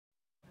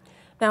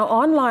Now,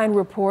 online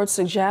reports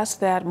suggest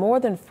that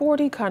more than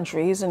 40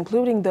 countries,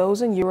 including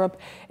those in Europe,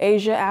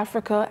 Asia,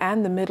 Africa,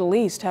 and the Middle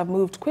East, have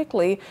moved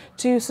quickly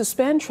to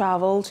suspend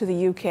travel to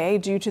the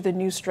UK due to the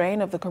new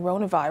strain of the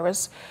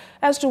coronavirus.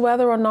 As to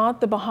whether or not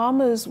the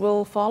Bahamas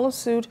will follow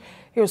suit,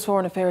 here's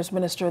Foreign Affairs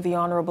Minister, the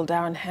Honourable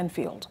Darren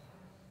Henfield.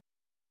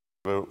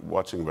 We're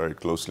watching very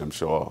closely, I'm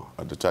sure,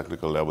 at the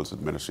technical levels at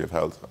the Ministry of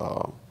Health,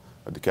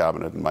 at the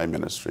Cabinet and my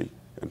ministry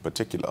in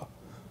particular.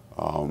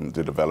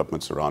 The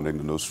developments surrounding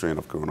the new strain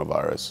of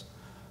coronavirus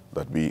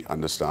that we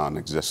understand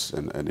exists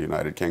in the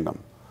United Kingdom.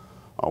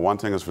 One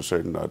thing is for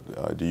certain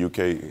that the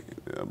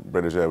UK,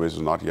 British Airways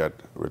has not yet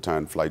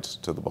returned flights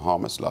to the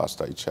Bahamas,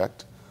 last I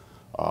checked.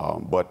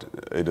 But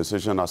a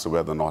decision as to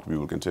whether or not we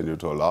will continue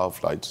to allow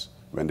flights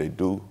when they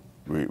do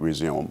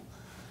resume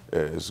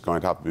is going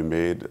to have to be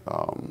made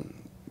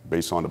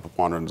based on the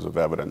preponderance of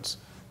evidence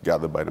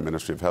gathered by the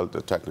Ministry of Health,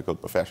 the technical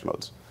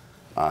professionals.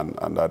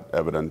 And that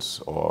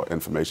evidence or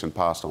information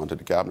passed on to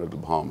the Cabinet of the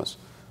Bahamas,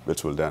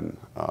 which will then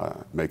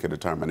make a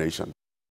determination.